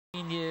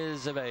19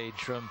 years of age,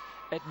 from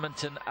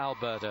Edmonton,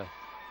 Alberta.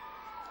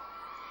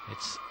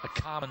 It's a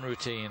Carmen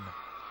routine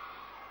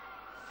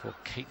for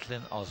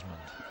Kaetlyn Osmond.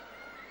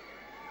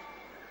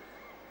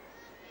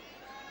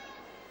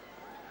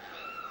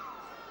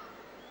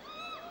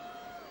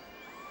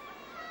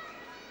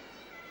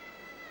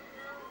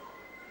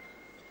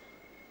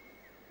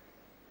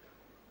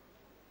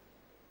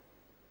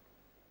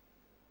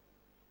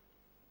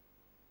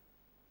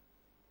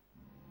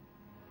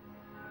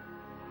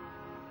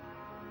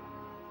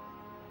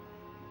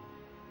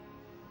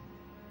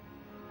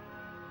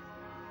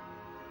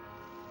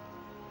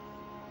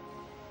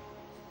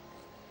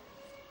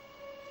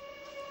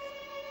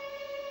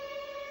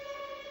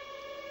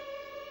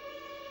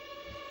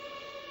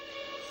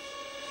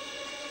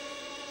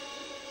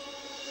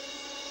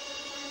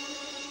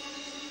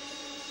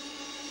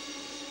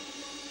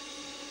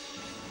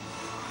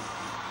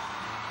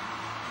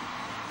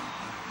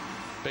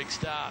 Big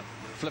start,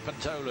 flip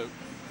and toe loop.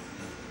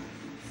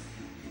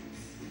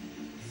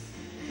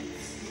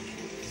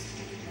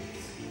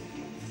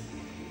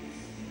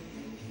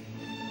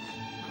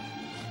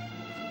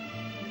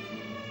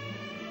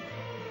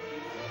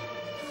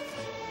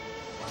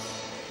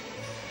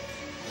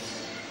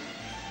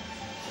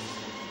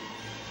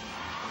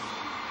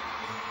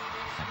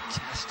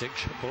 Fantastic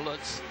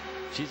triplets.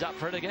 She's up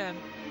for it again.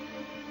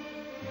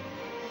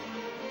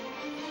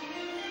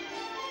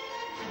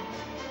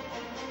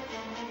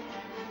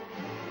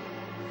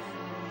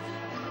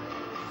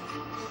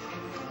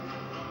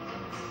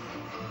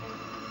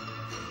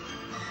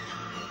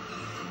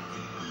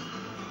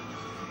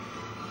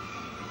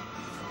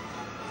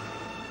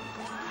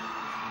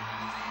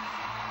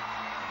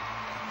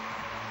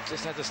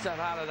 Just had to step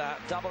out of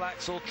that double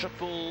axel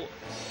triple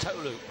toe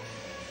loop.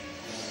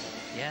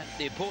 Yeah,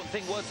 the important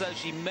thing was, though,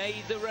 she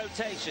made the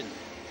rotation.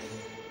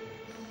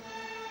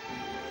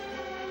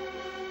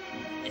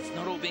 It's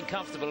not all been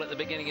comfortable at the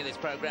beginning of this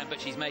program,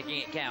 but she's making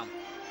it count.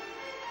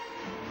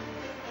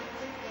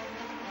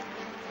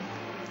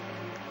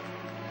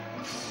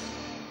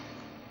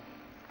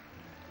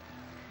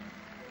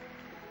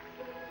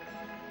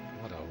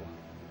 What a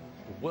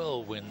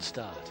whirlwind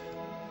start.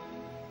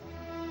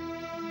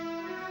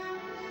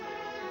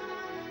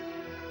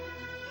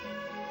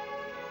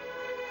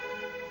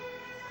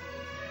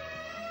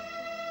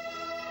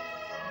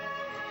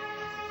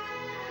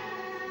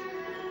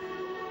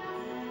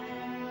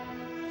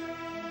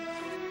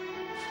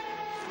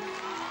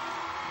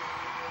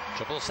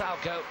 Triple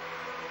Salchow.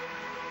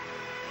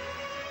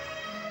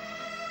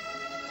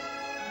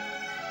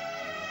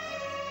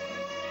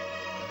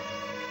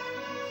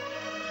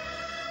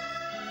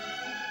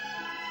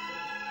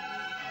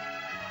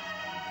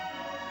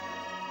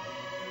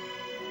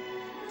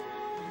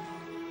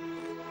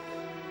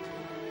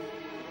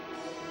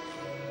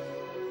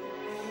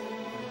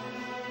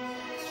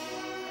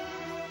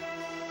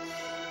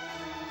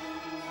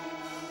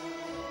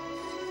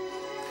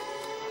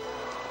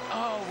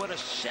 Oh, what a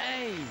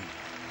shame.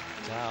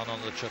 Down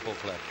on the triple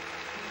flip.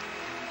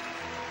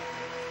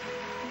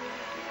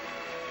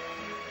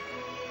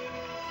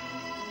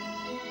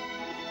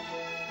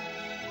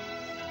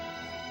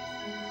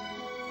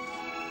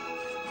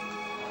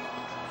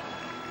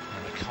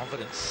 And the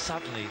confidence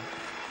suddenly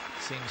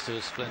seems to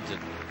have splintered.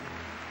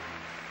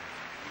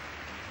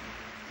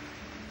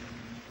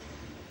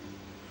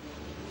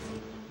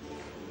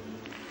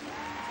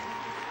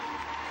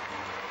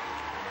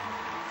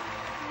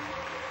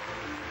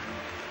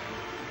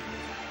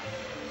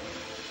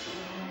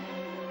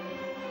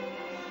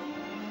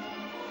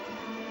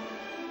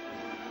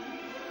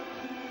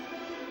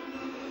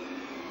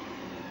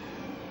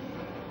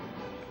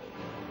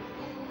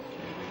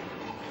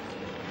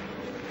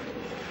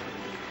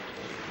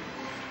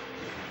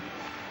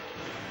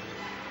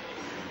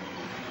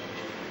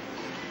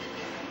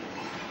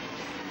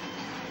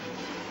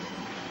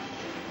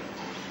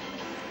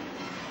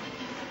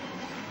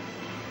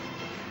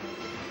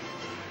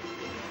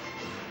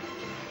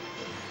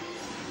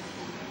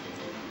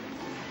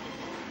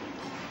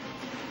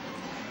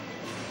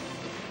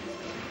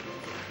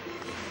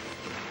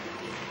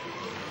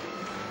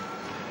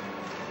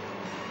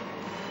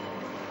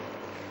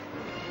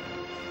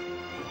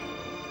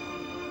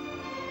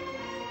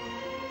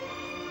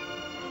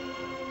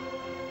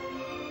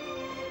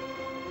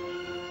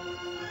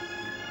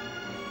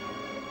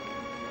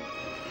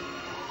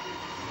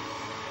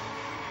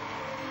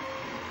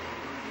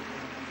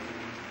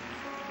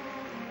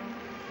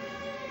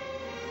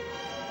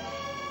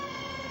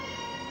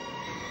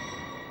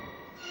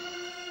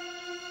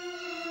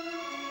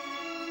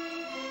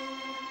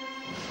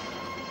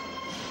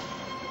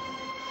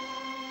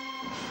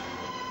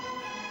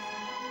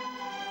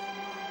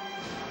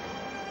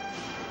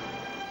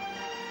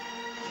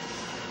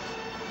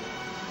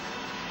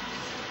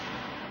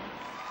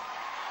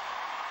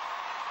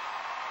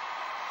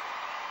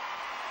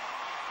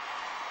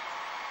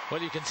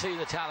 Well, you can see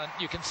the talent,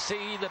 you can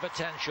see the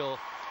potential,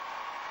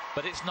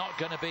 but it's not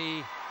going to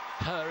be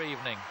her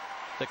evening.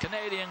 The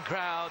Canadian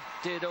crowd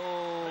did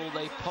all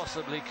they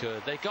possibly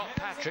could. They got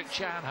Patrick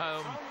Chan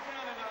home,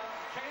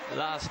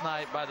 last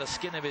night by the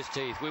skin of his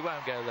teeth. We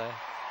won't go there,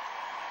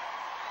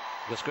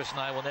 because Chris and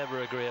I will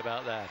never agree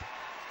about that.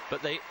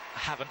 But they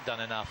haven't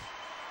done enough,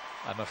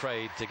 I'm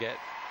afraid, to get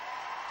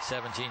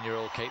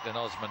 17-year-old Kaetlyn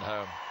Osmond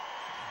home.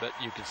 But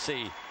you can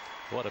see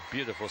what a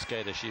beautiful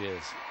skater she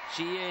is.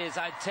 She is.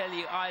 I tell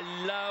you, I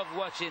love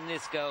watching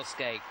this girl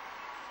skate.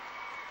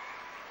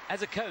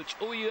 As a coach,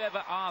 all you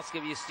ever ask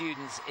of your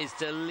students is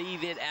to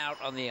leave it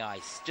out on the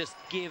ice. Just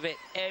give it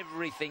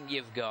everything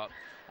you've got.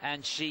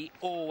 And she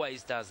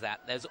always does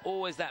that. There's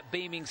always that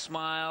beaming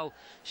smile.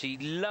 She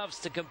loves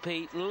to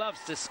compete, loves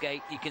to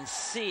skate. You can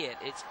see it.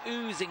 It's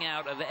oozing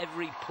out of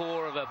every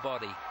pore of her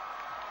body.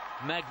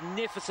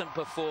 Magnificent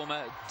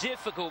performer.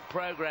 Difficult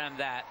program,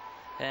 that.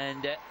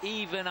 And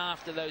even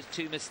after those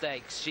 2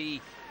 mistakes,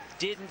 she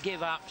didn't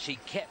give up. She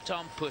kept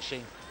on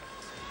pushing.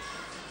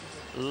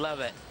 Love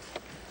it.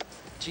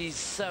 She's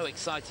so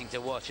exciting to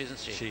watch, isn't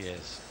she? She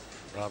is.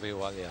 Ravi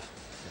Walia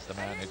is the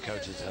man who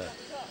coaches her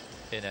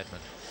in Edmonton.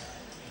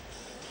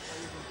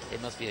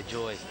 It must be a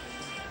joy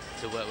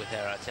to work with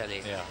her, I tell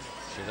you. Yeah,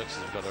 she looks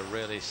to have got a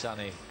really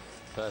sunny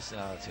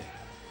personality.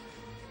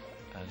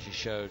 And she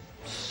showed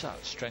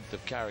such strength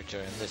of character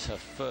in this, her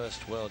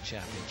first World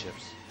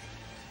Championships.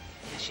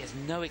 Yeah, she has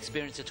no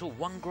experience at all.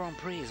 1 Grand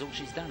Prix is all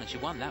she's done, and she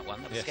won that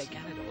one. That was Yes. Skate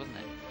Canada, wasn't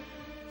it?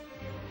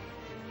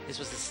 This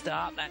was the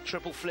start, that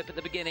triple flip at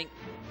the beginning.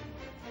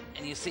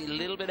 And you see a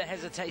little bit of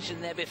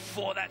hesitation there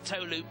before that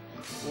toe loop.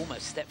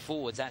 Almost step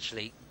forwards,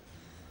 actually.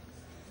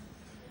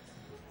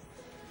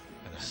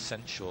 An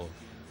essential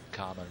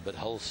Carmen, but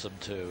wholesome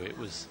too. It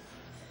was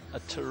a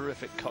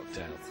terrific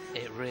cocktail.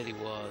 It really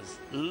was.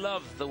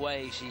 Love the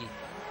way she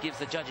gives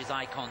the judges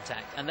eye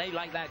contact, and they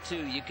like that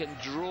too. You can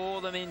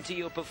draw them into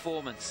your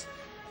performance.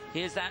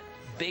 Here's that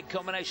big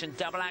combination,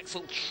 double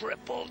axel,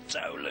 triple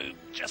toe loop.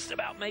 Just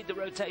about made the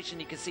rotation.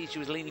 You can see she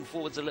was leaning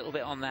forwards a little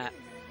bit on that.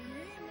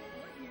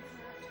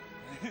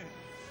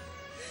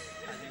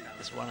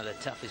 It's one of the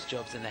toughest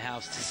jobs in the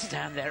house, to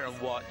stand there and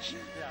watch.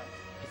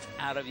 It's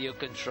out of your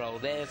control.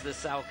 There's the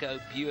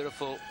Salchow,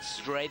 beautiful,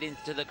 straight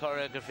into the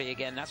choreography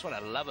again. That's what I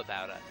love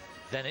about her.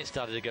 Then it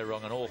started to go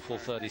wrong, an awful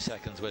 30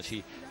 seconds where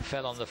she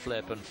fell on the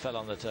flip and fell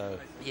on the toe.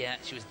 Yeah,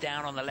 she was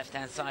down on the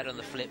left-hand side on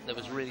the flip. There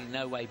was really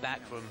no way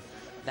back from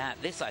that.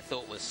 This, I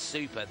thought, was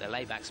super, the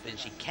layback spin.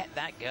 She kept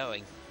that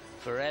going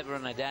forever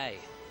and a day.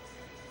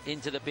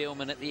 Into the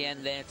Bielman at the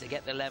end there to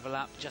get the level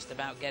up, just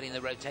about getting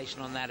the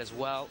rotation on that as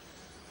well.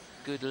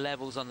 Good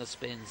levels on the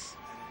spins.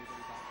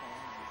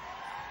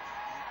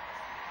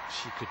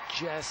 She could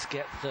just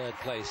get 3rd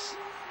place,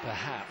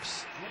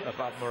 perhaps,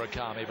 above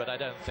Murakami, but I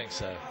don't think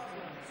so.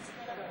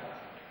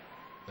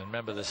 And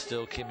remember, there's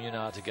still Kim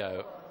Yuna to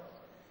go.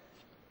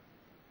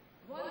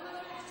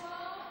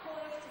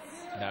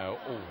 No.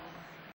 Ooh.